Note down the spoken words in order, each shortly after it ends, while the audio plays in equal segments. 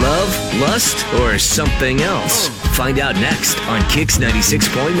lust, or something else? Find out next on Kix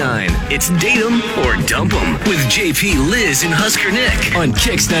 96.9. It's Date 'em or Dump 'em with JP, Liz, and Husker Nick on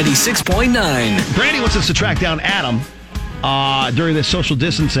Kix 96.9. Brandy wants us to track down Adam during this social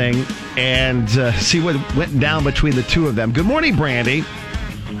distancing and see what went down between the two of them. Good morning, Brandy.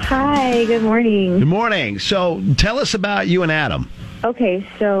 Hi, good morning. Good morning. So tell us about you and Adam. Okay,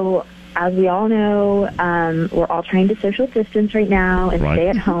 so as we all know, we're all trying to social distance right now and stay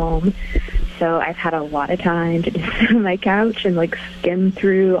at home. So I've had a lot of time to just sit on my couch and skim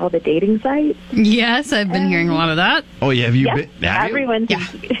through all the dating sites. Yes, I've been hearing a lot of that. Oh, yeah. Have you Yep, been? Have everyone. Yeah.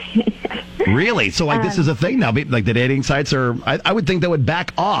 Really? So, this is a thing now? Like, the dating sites are, I would think they would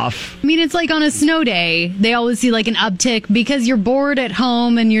back off. I mean, it's like on a snow day, they always see an uptick because you're bored at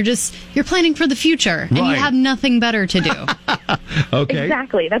home and you're planning for the future and you have nothing better to do. Okay.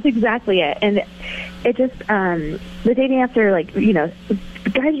 Exactly. That's exactly it. And it just, the dating apps are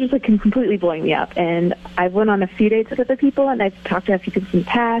guys are just completely blowing me up. And I've went on a few dates with other people and I've talked to a few people in the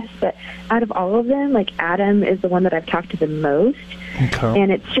past, but out of all of them, Adam is the one that I've talked to the most. Okay.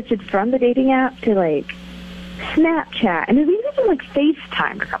 And it's shifted from the dating app to Snapchat, and we've even done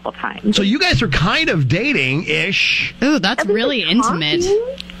FaceTime a couple times. So you guys are kind of dating-ish. Ooh, that's really intimate.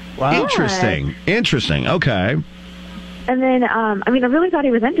 Wow. Interesting. Okay. And then, I really thought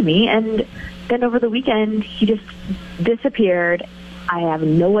he was into me, and then over the weekend, he just disappeared. I have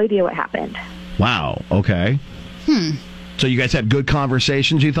no idea what happened. Wow. Okay. So you guys had good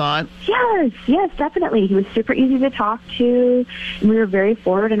conversations, you thought? Yes, definitely. He was super easy to talk to, and we were very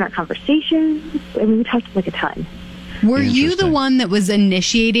forward in our conversations, and we talked a ton. Were you the one that was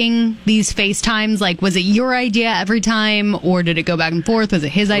initiating these FaceTimes? Was it your idea every time, or did it go back and forth? Was it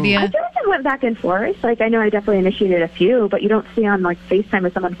his idea? I feel it went back and forth. I know I definitely initiated a few, but you don't stay on FaceTime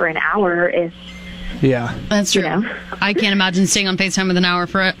with someone for an hour if... Yeah. That's true. I can't imagine staying on FaceTime with an hour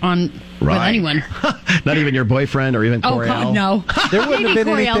with anyone. Not even your boyfriend or even Coriel? Oh, God, no. There wouldn't have been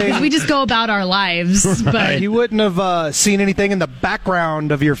Coriel, anything. because we just go about our lives. But You wouldn't have seen anything in the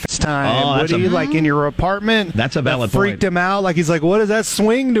background of your FaceTime. Would he? In your apartment? That's a valid freaked him out. He's like, what is that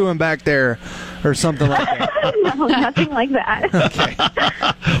swing doing back there? Or something like that. No, nothing like that. Okay.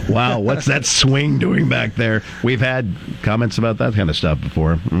 Wow, what's that swing doing back there? We've had comments about that kind of stuff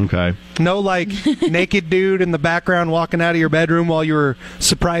before. Okay. No, naked dude in the background walking out of your bedroom while you were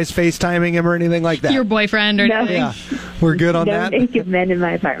surprise FaceTiming him or anything like that. your boyfriend or No. anything. Yeah. We're good on No that? naked men in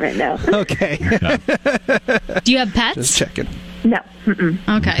my apartment, no. Okay. Do you have pets? Just checking. No. Mm-mm.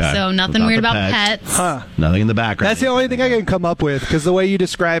 Okay, so nothing Not weird the about pets. pets. Huh. Nothing in the background. That's the only thing I can come up with, because the way you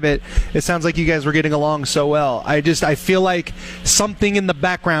describe it, it sounds like you guys were getting along so well. I feel like something in the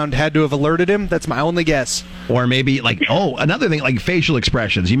background had to have alerted him. That's my only guess. Or maybe, another thing, facial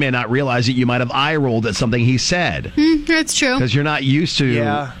expressions. You may not realize it. You might have eye-rolled at something he said. That's true. Because you're not used to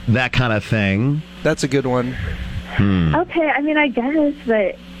that kind of thing. That's a good one. Okay, I guess,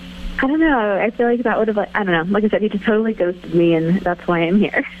 but I don't know. I feel like that would have, I don't know. Like I said, he just totally ghosted me, and that's why I'm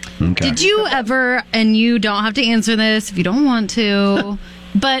here. Okay. Did you ever, and you don't have to answer this if you don't want to,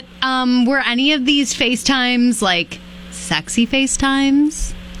 but were any of these FaceTimes sexy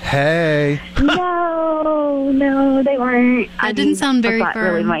FaceTimes? Hey. No, they weren't. That didn't sound very that's not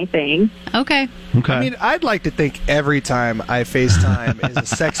really firm. my thing. Okay. Okay. I'd like to think every time I FaceTime is a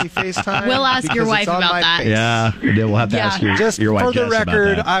sexy FaceTime. We'll ask your because wife it's on about my that. face. Yeah, we'll have to ask your, Just your wife for the Jess about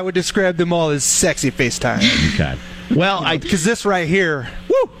record, that. I would describe them all as sexy FaceTime. Okay. Well, Because this right here,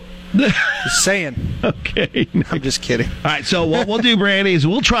 woo! Just saying. Okay. No. I'm just kidding. All right, so what we'll do, Brandy, is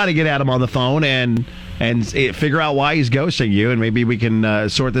we'll try to get Adam on the phone and figure out why he's ghosting you, and maybe we can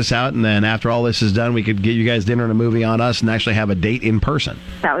sort this out, and then after all this is done, we could get you guys dinner and a movie on us and actually have a date in person.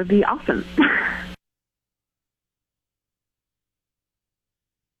 That would be awesome.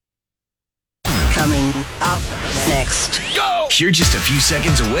 Coming up next. You're just a few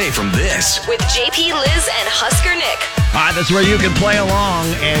seconds away from this. With JP, Liz, and Husker Nick. All right, that's where you can play along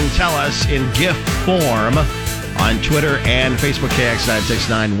and tell us in GIF form on Twitter and Facebook,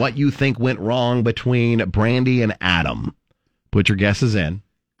 KX969, what you think went wrong between Brandy and Adam. Put your guesses in.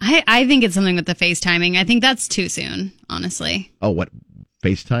 I think it's something with the FaceTiming. I think that's too soon, honestly. Oh, what?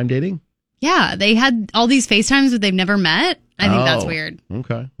 FaceTime dating? Yeah, they had all these FaceTimes, but they've never met. I think that's weird.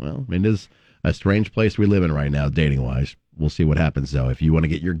 Okay. Well, it is a strange place we live in right now, dating-wise. We'll see what happens, though. If you want to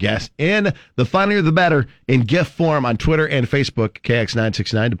get your guess in, the funnier the better, in GIF form on Twitter and Facebook,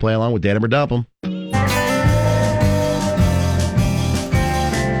 KX969, to play along with Date 'em or Dump 'em.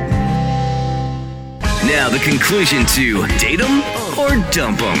 Now the conclusion to Date 'em or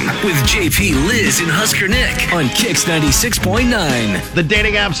Dump 'em with JP, Liz, and Husker Nick on Kix 96.9. The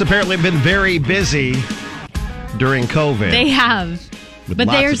dating apps apparently have been very busy during COVID. They have. with But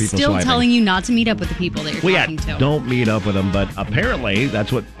lots they are of people still swiping. telling you not to meet up with the people that you're Well, talking to. don't meet up with them. But apparently,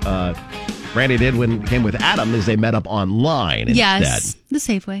 that's what Brandy did when came with Adam. Is they met up online instead. Yes, the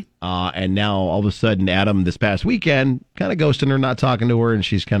safe way. And now all of a sudden, Adam this past weekend kind of ghosting her, not talking to her, and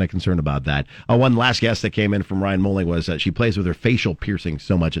she's kind of concerned about that. One last guest that came in from Ryan Mulling was that she plays with her facial piercing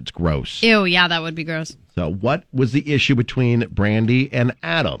so much it's gross. Ew, yeah, that would be gross. So, what was the issue between Brandy and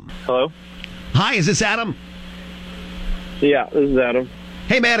Adam? Hello? Hi, is this Adam? Yeah, this is Adam.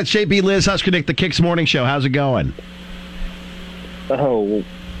 Hey, man, it's JP Liz Husker Nick, the Kicks Morning Show. How's it going? Oh,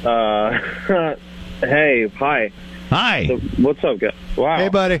 hey, hi. Hi. So, what's up, guys? Wow. Hey,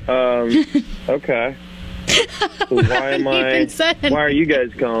 buddy. Okay. Why are you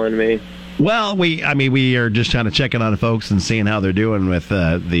guys calling me? Well, we are just kind of checking on folks and seeing how they're doing with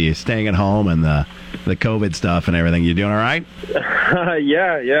the staying at home and the COVID stuff and everything. You doing all right?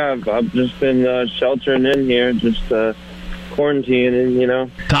 Yeah. I've just been sheltering in here, just quarantining, you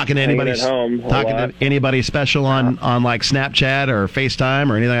know. Talking to anybody at home? Talking to anybody special on like Snapchat or FaceTime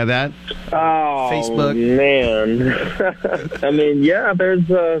or anything like that? Oh, Facebook. Man. I mean, yeah. There's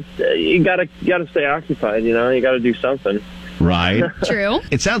you gotta stay occupied. You know, you gotta do something. Right. True.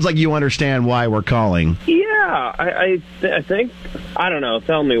 It sounds like you understand why we're calling. Yeah, I think I don't know.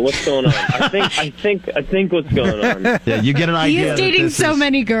 Tell me what's going on. I think what's going on. Yeah, you get an idea. He is dating so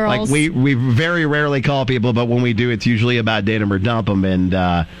many girls. Like we very rarely call people, but when we do, it's usually about date them or dump them. And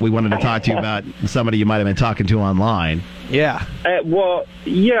we wanted to talk to you about somebody you might have been talking to online. Yeah. Well,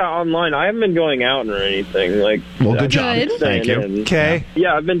 yeah, online. I haven't been going out or anything. Like, Well, good job. Good. Thank you. Okay.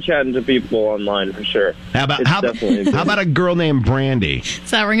 Yeah, I've been chatting to people online for sure. How about It's how definitely about a girl named Brandy?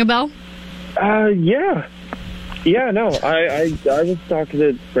 Does that ring a bell? Yeah. Yeah, no, I was talking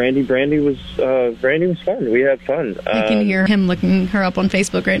to Brandy. Brandy was fun. We had fun. I can hear him looking her up on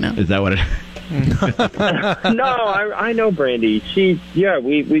Facebook right now. Is that what it? No, I know Brandy.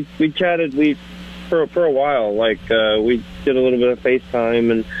 We chatted for a while. Like we did a little bit of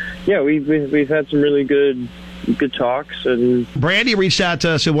FaceTime, and yeah, we've had some really good talks. And Brandy reached out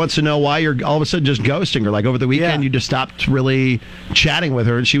to us and wants to know why you're all of a sudden just ghosting her. Like over the weekend, Yeah. you just stopped really chatting with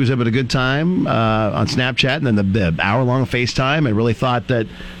her, and she was having a good time on Snapchat, and then the hour-long FaceTime, and really thought that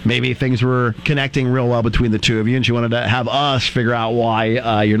maybe things were connecting real well between the two of you, and she wanted to have us figure out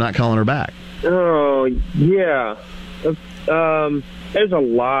why you're not calling her back. oh yeah, there's a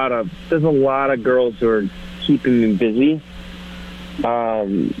lot of girls who are keeping me busy.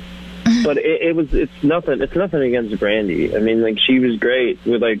 But it's nothing against Brandy. I mean, like, she was great.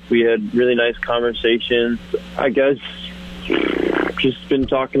 We had really nice conversations. I guess just been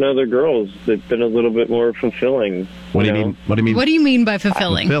talking to other girls that've been a little bit more fulfilling. What do you mean? What do you mean? What do you mean by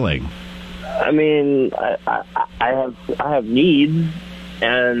fulfilling? Fulfilling. I mean, I have needs,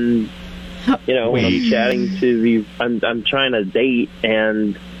 and you know, when I'm chatting to these, I'm trying to date,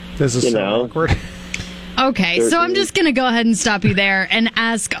 and This is You so know. awkward. Okay, so I'm just going to go ahead and stop you there and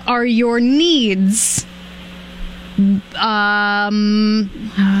ask, are your needs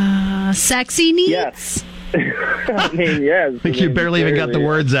sexy needs? yes. I mean, yes. I think you barely even got the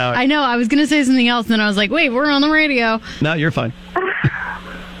words out. I know, I was going to say something else, and then I was like, wait, we're on the radio. No, you're fine.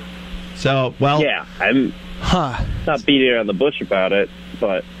 So, well, Yeah, I'm Huh. not beating around the bush about it,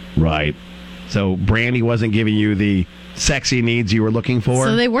 but right. So Brandy wasn't giving you the sexy needs you were looking for.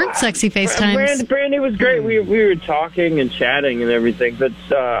 So they weren't sexy FaceTimes. Brandy was great. We were talking and chatting and everything, but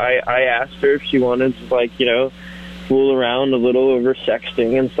I asked her if she wanted to, like, you know, fool around a little over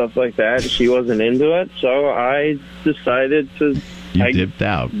sexting and stuff like that. She wasn't into it, so I decided to you dipped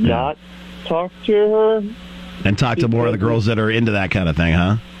out. not talk to her. And talk to more of the girls that are into that kind of thing,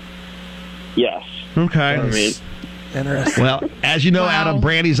 huh? Yes. Okay. I mean, Interesting. Well, as you know, Wow. Adam,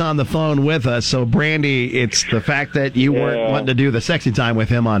 Brandy's on the phone with us. So, Brandy, it's the fact that you weren't wanting to do the sexy time with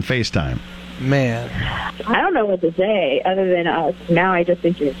him on FaceTime. Man. I don't know what to say other than now I just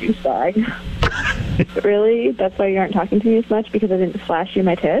think you're a douchebag. Really? That's why you aren't talking to me as much? Because I didn't flash you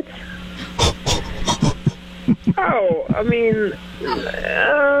my tits? oh, I mean,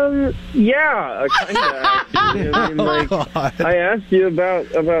 yeah, kind of. Actually. I mean, like, I asked you about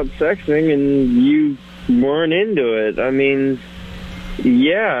sexting, and you weren't into it. I mean,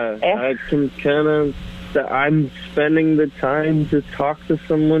 yeah, I can kind of. I'm spending the time to talk to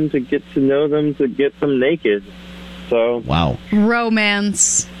someone, to get to know them, to get them naked. So Wow.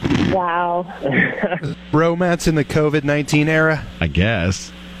 Romance. Wow. Romance in the COVID-19 era? I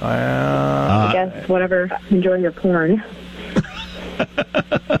guess. I guess whatever. Enjoy your porn.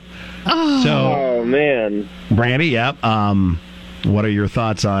 So, oh man, Brandy, yeah. What are your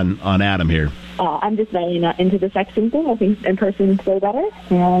thoughts on Adam here? I'm just really not into the sexting thing. I think in person is way better,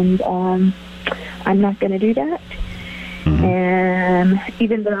 and I'm not going to do that. And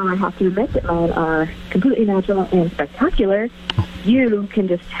even though I have to admit that mine are completely natural and spectacular, you can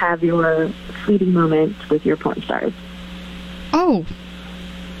just have your fleeting moments with your porn stars. Oh.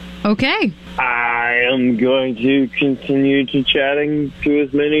 Okay. I am going to continue to chatting to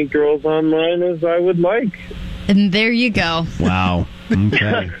as many girls online as I would like. And there you go. Wow.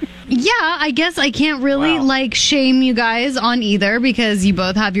 Okay. Yeah, I guess I can't really shame you guys on either because you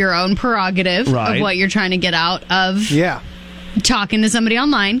both have your own prerogative of what you're trying to get out of talking to somebody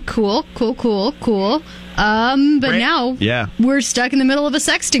online. Cool. But now we're stuck in the middle of a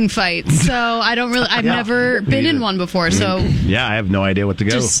sexting fight. So I've never been in one before. So yeah, I have no idea what to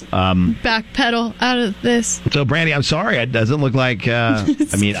go. Just backpedal out of this. So Brandy, I'm sorry. It doesn't look like,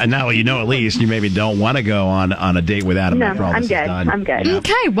 now you know at least you maybe don't want to go on a date with Adam. No, after all I'm this good. is done. I'm good. Yeah.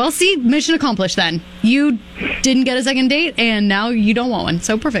 Okay, well, see, mission accomplished then. You didn't get a second date, and now you don't want one.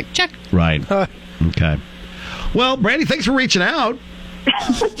 So perfect. Check. Right. Okay. Well, Brandy, thanks for reaching out.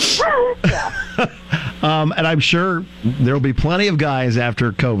 And I'm sure there'll be plenty of guys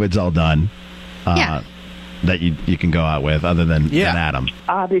after COVID's all done that you can go out with other than Adam.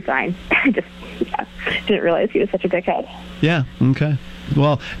 I'll be fine. I just didn't realize he was such a dickhead. Yeah. Okay.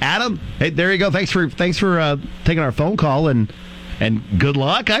 Well, Adam, hey, there you go. Thanks for taking our phone call and good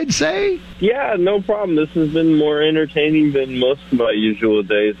luck, I'd say. Yeah, no problem. This has been more entertaining than most of my usual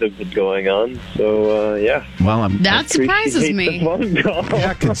days have been going on. So, yeah. Well, that surprises me.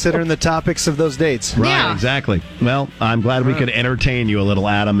 Yeah, considering the topics of those dates. Right, exactly. Well, I'm glad we could entertain you a little,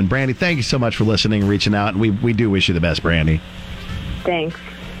 Adam. And Brandy, thank you so much for listening and reaching out. And we do wish you the best, Brandy. Thanks.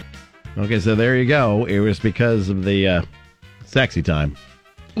 Okay, so there you go. It was because of the sexy time.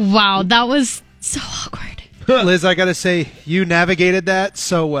 Wow, that was so awkward. Liz, I gotta say, you navigated that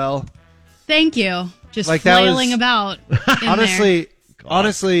so well. Thank you. Just Like, flailing about.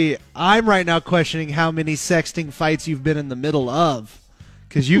 Honestly, I'm right now questioning how many sexting fights you've been in the middle of.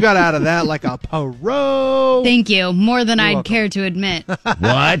 Because you got out of that like a pro. Thank you. More than I'd care to admit.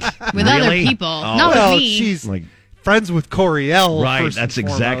 What? With other people. Not with me. She's friends with Coriel. Right, that's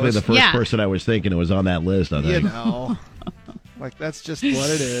exactly the first person I was thinking it was on that list, I think. You know. Like, that's just what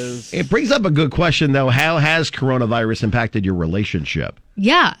it is. It brings up a good question, though. How has coronavirus impacted your relationship?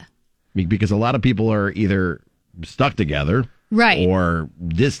 Yeah. Because a lot of people are either stuck together or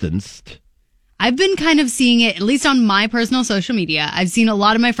distanced. I've been kind of seeing it, at least on my personal social media. I've seen a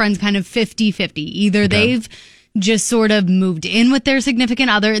lot of my friends kind of 50-50. Either they've just sort of moved in with their significant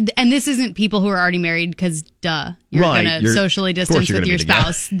other. And this isn't people who are already married because, you're going to socially distance with your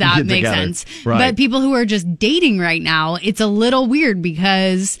spouse. That makes sense. Right. But people who are just dating right now, it's a little weird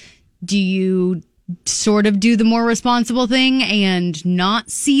because do you sort of do the more responsible thing and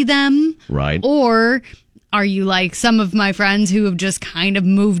not see them? Right. Or are you like some of my friends who have just kind of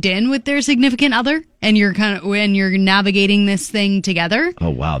moved in with their significant other and you're navigating this thing together? Oh,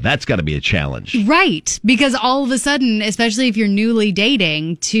 wow. That's got to be a challenge. Right. Because all of a sudden, especially if you're newly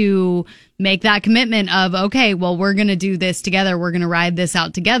dating, to make that commitment of, okay, well, we're going to do this together. We're going to ride this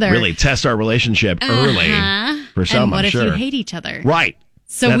out together. Really test our relationship early. For some, and what I'm if sure. you hate each other? Right.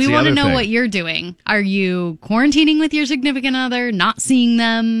 So That's we the want to other know thing. what you're doing. Are you quarantining with your significant other, not seeing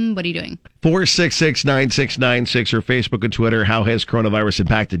them? What are you doing? 466-9696 or Facebook and Twitter. How has coronavirus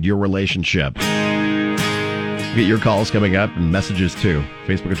impacted your relationship? Get your calls coming up and messages too.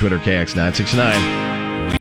 Facebook and Twitter, KX969.